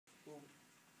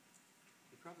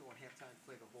probably won't have time to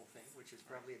play the whole thing, which is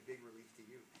probably a big relief to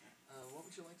you. What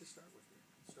would you like to start with?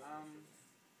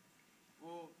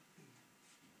 Well,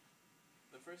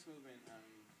 the first movement,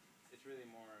 it's really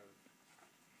more of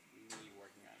me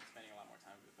working on it, spending a lot more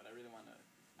time with it. But I really want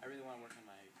to work on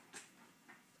my,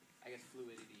 I guess,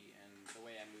 fluidity and the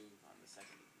way I move on the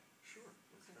second movement. Sure.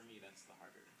 Okay. For me, that's the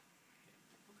harder thing.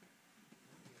 Okay.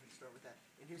 Start with that.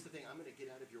 And here's the thing: I'm going to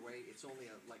get out of your way. It's only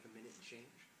like a minute and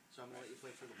change, so I'm going to let you play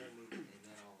through the whole movement, and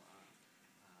then I'll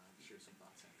share some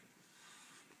thoughts after.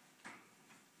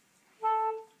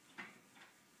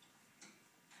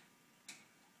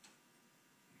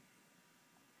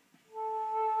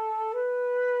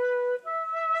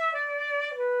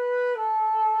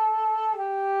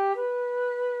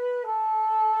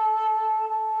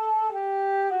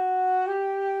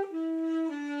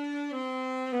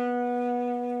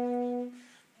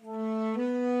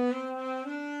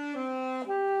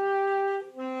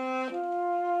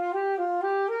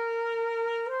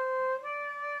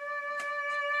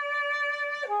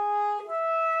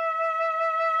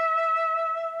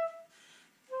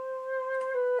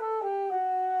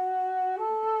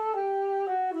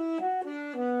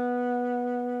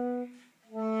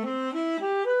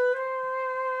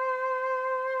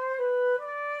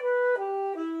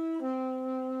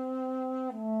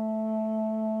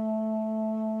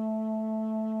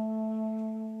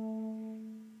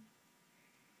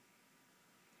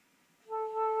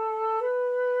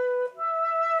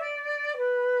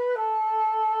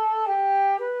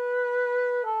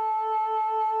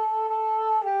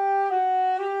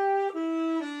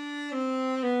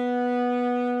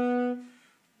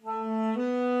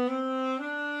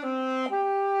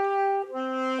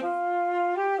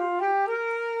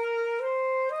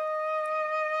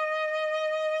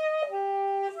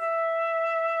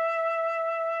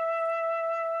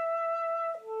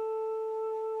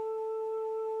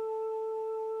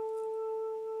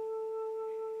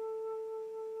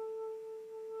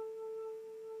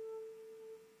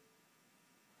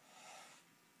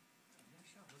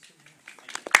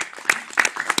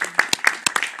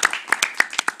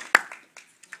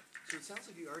 So it sounds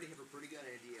like you already have a pretty good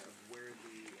idea of where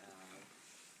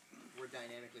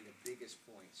dynamically the biggest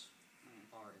points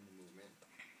are in the movement.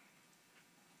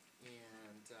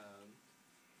 And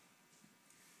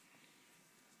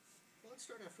well, let's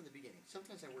start out from the beginning.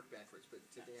 Sometimes I work backwards, but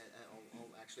today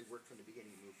I'll actually work from the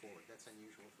beginning and move forward. That's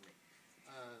unusual for me.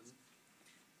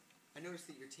 I noticed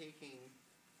that you're taking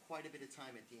quite a bit of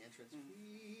time at the entrance.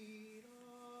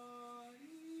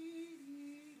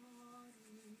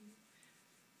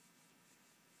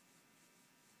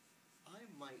 I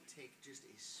might take just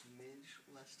a smidge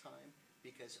less time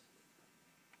because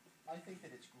I think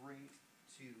that it's great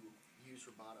to use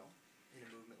rubato in a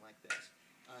movement like this.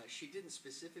 She didn't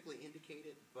specifically indicate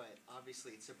it, but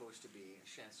obviously it's supposed to be, a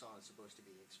chanson is supposed to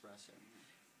be expressive.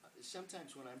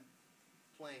 Sometimes when I'm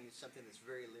playing something that's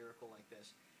very lyrical like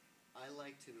this, I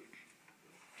like to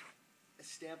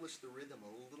establish the rhythm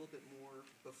a little bit more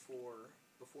before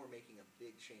making a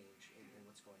big change in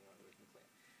what's going on rhythmically.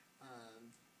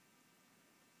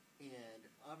 And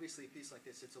obviously a piece like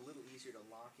this, it's a little easier to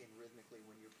lock in rhythmically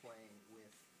when you're playing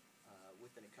with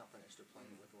an accompanist or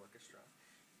playing with orchestra.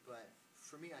 But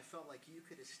for me, I felt like you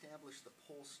could establish the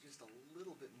pulse just a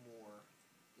little bit more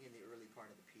in the early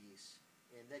part of the piece,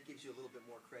 and that gives you a little bit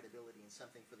more credibility and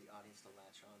something for the audience to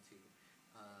latch onto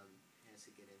as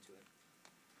they get into it.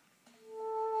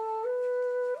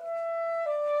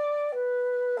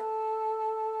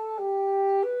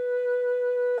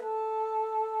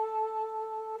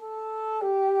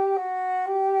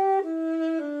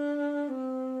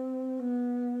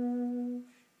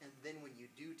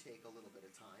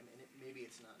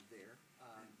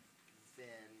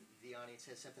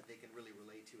 Has something they can really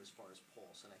relate to as far as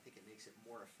pulse, and I think it makes it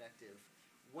more effective.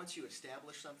 Once you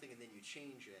establish something and then you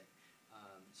change it,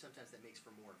 sometimes that makes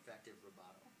for more effective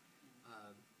rubato.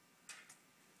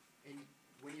 And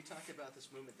when you talked about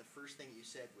this movement, the first thing you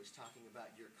said was talking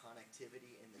about your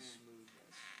connectivity and the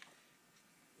smoothness.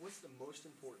 What's the most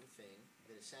important thing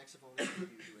that a saxophonist can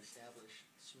do to establish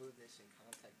smoothness and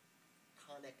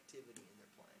connectivity in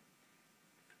their playing?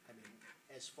 I mean,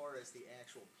 as far as the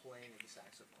actual playing of the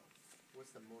saxophone,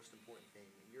 what's the most important thing,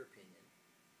 in your opinion,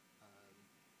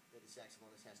 that a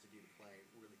saxophonist has to do to play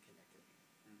really connected?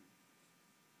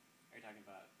 Are you talking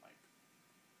about, like,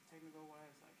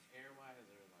 technical-wise, like air-wise,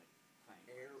 or like playing?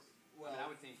 Air. Well, I mean, I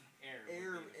would think air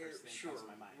would be the first thing that comes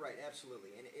to my mind. Right,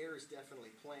 absolutely. And air is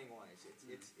definitely playing-wise.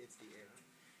 It's the air.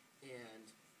 And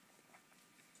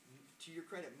to your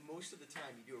credit, most of the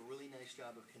time you do a really nice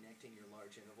job of connecting your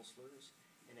large interval slurs,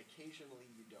 and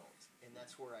occasionally you don't. And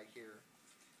that's where I hear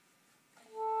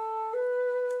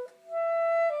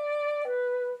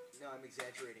No, I'm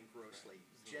exaggerating grossly.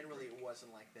 Generally, it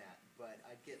wasn't like that, but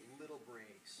I'd get little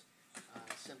breaks,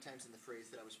 sometimes in the phrase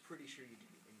that I was pretty sure you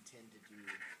didn't intend to do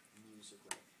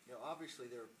musically. Now, obviously,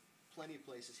 there are plenty of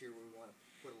places here where we want to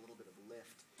put a little bit of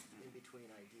lift in between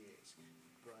ideas,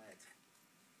 but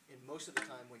and most of the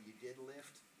time when you did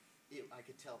lift, I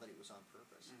could tell that it was on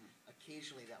purpose.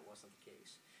 Occasionally, that wasn't the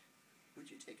case.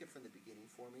 Would you take it from the beginning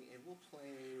for me, and we'll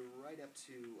play right up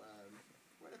to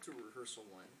rehearsal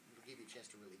one. It'll give you a chance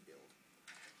to really build.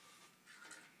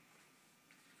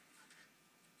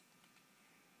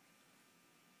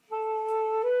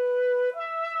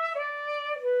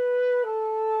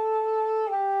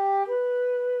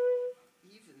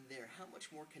 Even there, how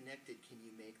much more connected can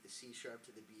you make the C sharp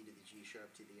to the B to the G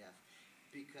sharp to the F?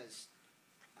 Because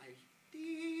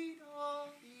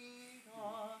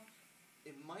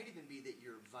it might even be that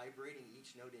you're vibrating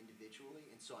each note individually,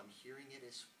 and so I'm hearing it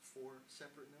as 4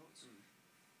 separate notes.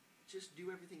 Just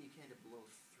do everything you can to blow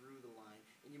through the line,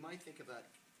 and you might think about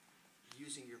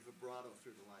using your vibrato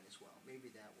through the line as well.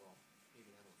 Maybe that'll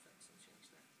affect some change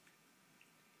there.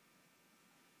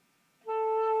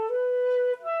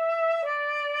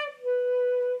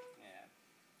 Yeah.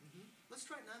 Let's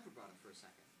try non-vibrato for a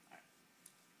second. All right.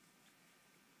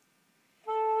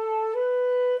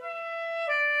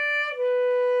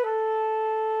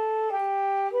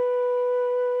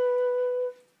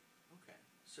 Okay,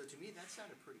 so to me that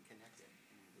sounded pretty connected.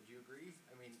 Would you agree?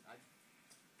 I mean,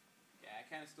 Yeah, I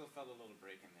kind of still felt a little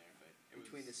break in there, but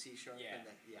between the C sharp yeah. and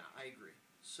the, yeah, I agree.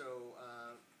 So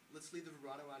let's leave the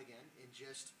vibrato out again and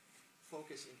just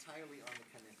focus entirely on the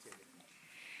connectivity.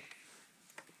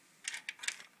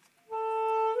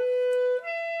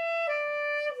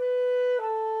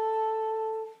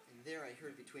 And there I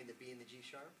heard between the B and the G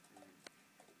sharp.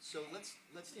 So let's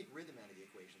take rhythm out of the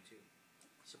equation too.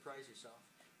 Surprise yourself.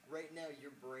 Right now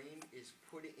your brain is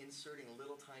inserting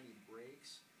little tiny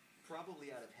breaks,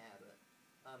 probably out of habit.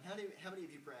 How many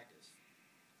of you practice?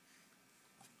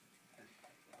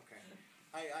 Okay.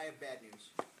 I have bad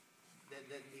news.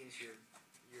 That means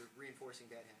you're reinforcing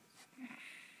bad habits.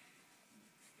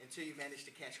 Until you manage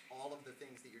to catch all of the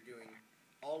things that you're doing,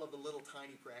 all of the little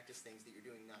tiny practice things that you're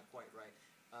doing not quite right.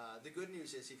 The good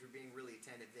news is if you're being really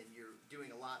attentive, then you're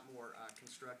doing a lot more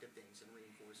constructive things and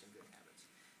reinforcing good habits.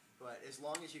 But as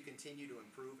long as you continue to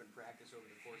improve and practice over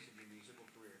the course of your musical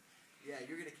career, yeah,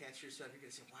 you're going to catch yourself. You're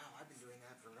going to say, wow, I've been doing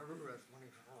that for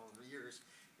years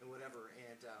and whatever.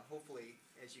 And hopefully,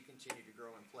 as you continue to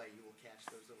grow and play, you will catch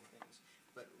those little things.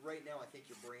 But right now, I think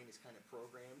your brain is kind of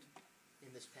programmed in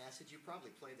this passage. You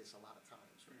probably play this a lot of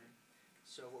times, right?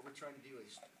 So what we're trying to do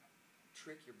is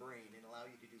trick your brain and allow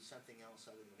you to do something else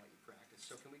other than what you practice.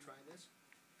 So can we try this?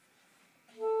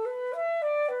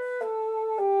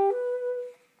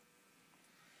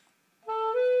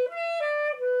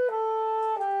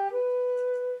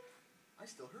 I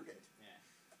still heard it. Yeah.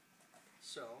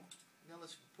 So now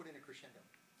let's put in a crescendo.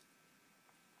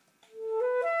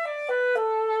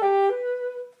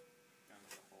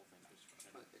 The whole thing just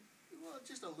Well,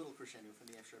 just a little crescendo from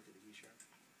the F sharp to the E sharp.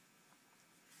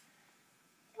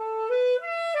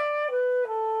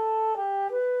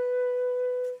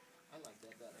 I like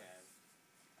that better. Yeah,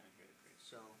 I didn't hear it great.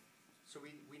 So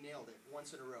we nailed it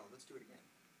once in a row. Let's do it again.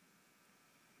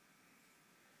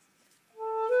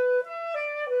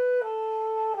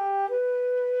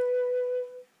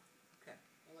 Okay,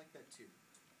 I like that too.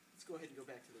 Let's go ahead and go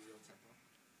back to the real tempo.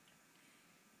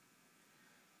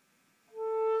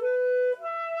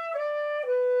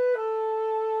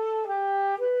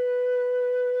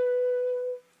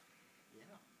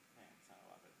 Yeah. Yeah, it sounded a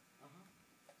lot better.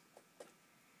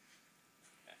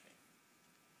 Caffeine.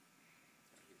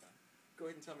 Wanna keep going? Go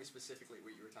ahead and tell me specifically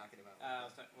what you were talking about. Well,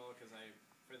 because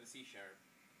for the C sharp,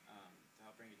 to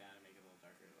help bring it down and make it a little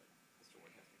darker, like Mr. Ward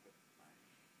has me put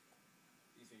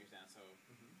these fingers down, so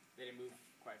they didn't move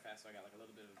quite fast, so I got like a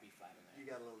little bit of a B flat in there. You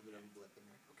got a little bit of a blip in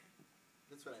there. Okay.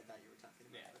 That's what I thought you were talking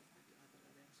about. Yeah. But I thought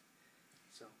I'd ask.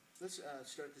 So let's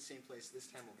start the same place. This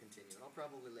time we'll continue. And I'll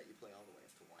probably let you play all the way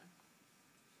up to 1.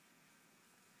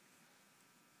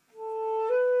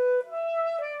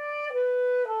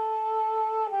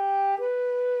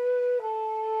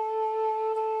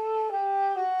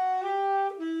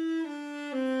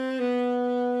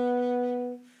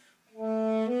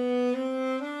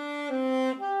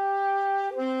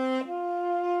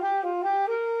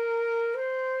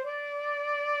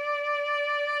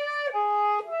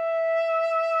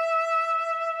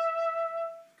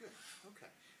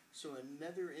 So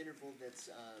another interval that's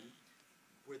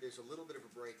where there's a little bit of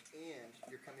a break and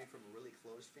you're coming from a really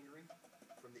closed fingering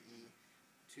from the E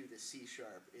to the C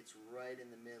sharp. It's right in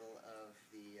the middle of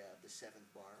the seventh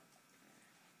bar.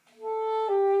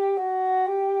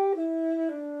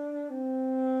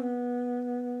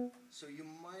 So you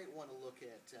might want to look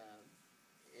at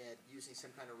using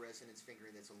some kind of resonance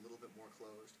fingering that's a little bit more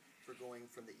closed for going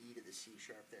from the E to the C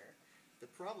sharp there. The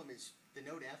problem is the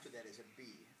note after that is a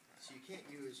B, so you can't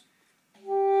use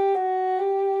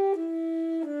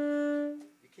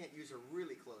a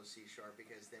really closed C sharp,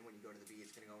 because then when you go to the B,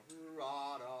 it's going to go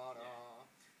ra da da.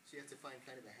 So you have to find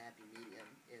kind of a happy medium,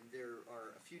 and there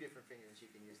are a few different fingerings you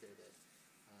can use there that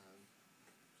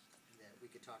we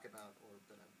could talk about,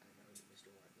 but I know that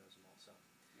Mr. Ward knows them all. So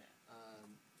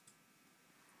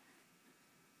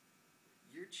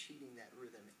you're cheating that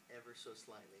rhythm ever so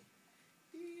slightly.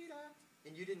 Dee-da.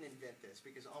 And you didn't invent this,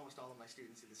 because almost all of my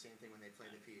students do the same thing when they play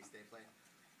the piece. They play.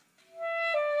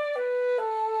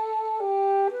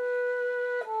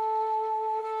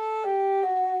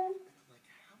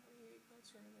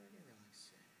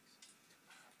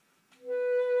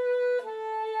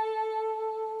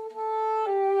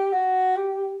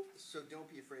 So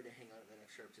don't be afraid to hang on to that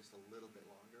F sharp just a little bit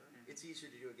longer. It's easier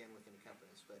to do again with an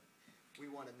accompanist, but we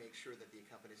want to make sure that the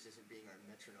accompanist isn't being our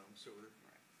metronome, so we're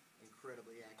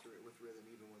incredibly accurate with rhythm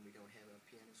even when we don't have a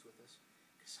pianist with us,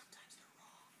 because sometimes they're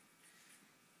wrong.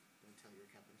 Don't tell your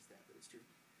accompanist that, but it's true.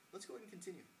 Let's go ahead and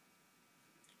continue.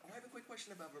 I have a quick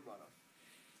question about vibrato.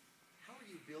 How are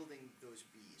you building those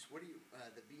Bs? What are you,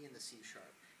 the B and the C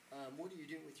sharp? What are you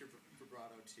doing with your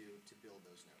vibrato to build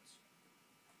those notes?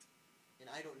 And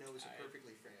I don't know is a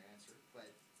perfectly fair answer, but...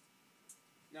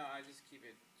 No, I just keep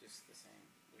it just the same.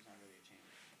 There's not really a change.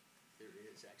 There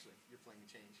is, actually. You're playing a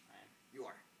change. I am. You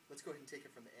are. Let's go ahead and take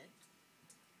it from the A.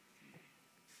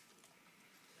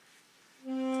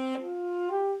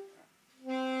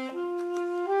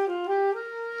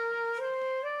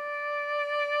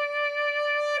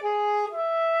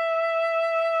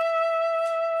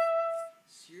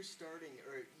 So you're starting,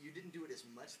 or you didn't do it as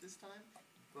much this time,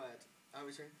 but I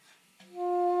was hearing...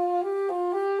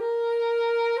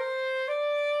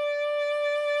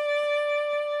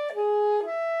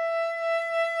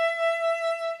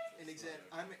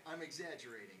 I'm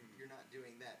exaggerating. You're not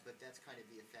doing that, but that's kind of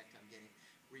the effect I'm getting,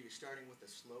 where you're starting with a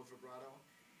slow vibrato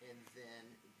and then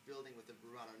building with the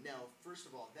vibrato. Now, first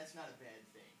of all, that's not a bad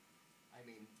thing. I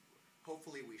mean,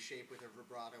 hopefully we shape with a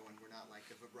vibrato and we're not like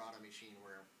the vibrato machine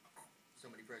where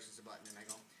somebody presses a button and I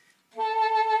go.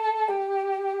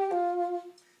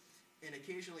 And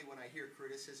occasionally when I hear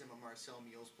criticism of Marcel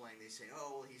Mule's playing, they say,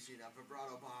 oh, well, he's in a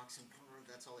vibrato box and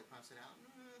that's all he pumps it out.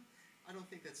 I don't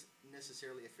think that's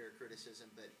necessarily a fair criticism,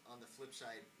 but on the flip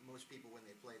side, most people when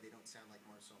they play, they don't sound like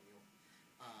Marcel Mule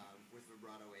with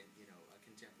vibrato and, you know, a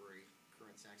contemporary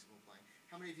current saxophone playing.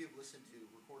 How many of you have listened to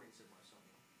recordings of Marcel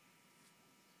Mule?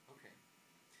 Okay.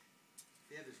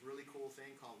 They have this really cool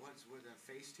thing called, what's a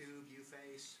face tube,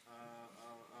 U-face,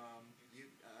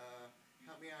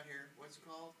 help me out here, what's it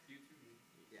called? YouTube.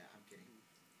 Yeah, I'm kidding.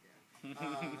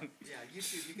 Yeah,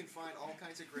 YouTube, you can find all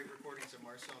kinds of great recordings of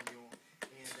Marcel Mule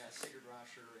and Sigurd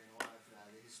Rascher and a lot of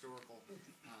the historical,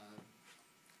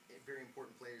 very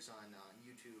important players on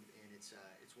YouTube, and it's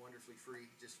wonderfully free.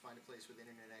 Just find a place with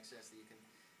internet access that you can.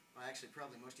 Well, actually,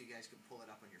 probably most of you guys can pull it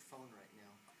up on your phone right now.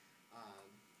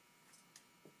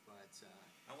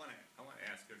 I want to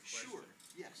ask a question. Sure.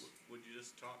 Yes. Would you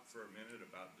just talk for a minute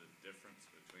about the difference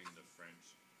between the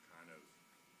French kind of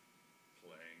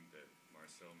playing that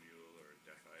Marcel Mule or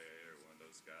Defaye or one of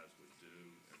those guys would do,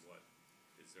 and what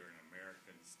is there an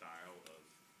American style of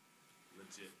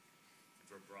legit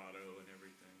vibrato and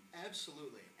everything?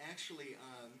 Absolutely. Actually,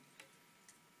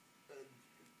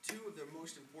 two of the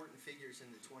most important figures in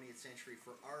the 20th century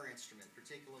for our instrument,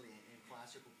 particularly in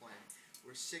classical playing,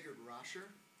 were Sigurd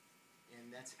Rascher, and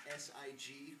that's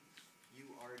S-I-G-U-R-D,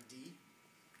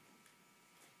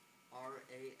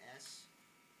 R-A-S-C-H-E-R.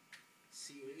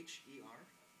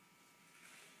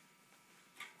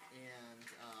 And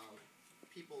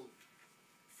people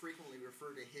frequently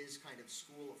refer to his kind of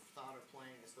school of thought of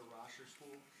playing as the Rascher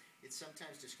school. It's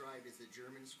sometimes described as the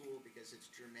German school because it's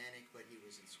Germanic, but he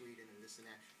was in Sweden and this and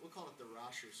that. We'll call it the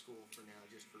Rascher school for now,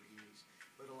 just for ease.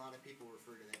 But a lot of people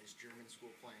refer to that as German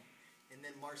school playing. And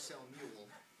then Marcel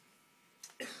Mule,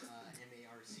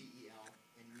 M-A-R-C-E-L,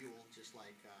 and Mule, just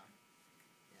like,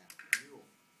 Mule.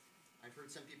 I've heard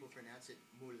some people pronounce it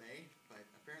Moulet, but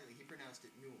apparently he pronounced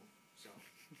it Mule, so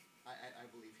I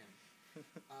believe him.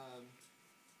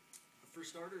 For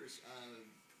starters,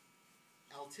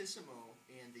 altissimo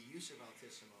and the use of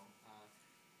altissimo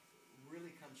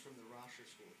really comes from the Rascher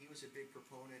school. He was a big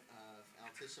proponent of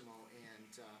altissimo,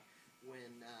 and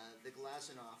when the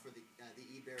Glazunov or the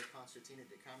Iber Concertina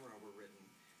da Camera were written,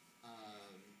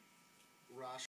 Rosh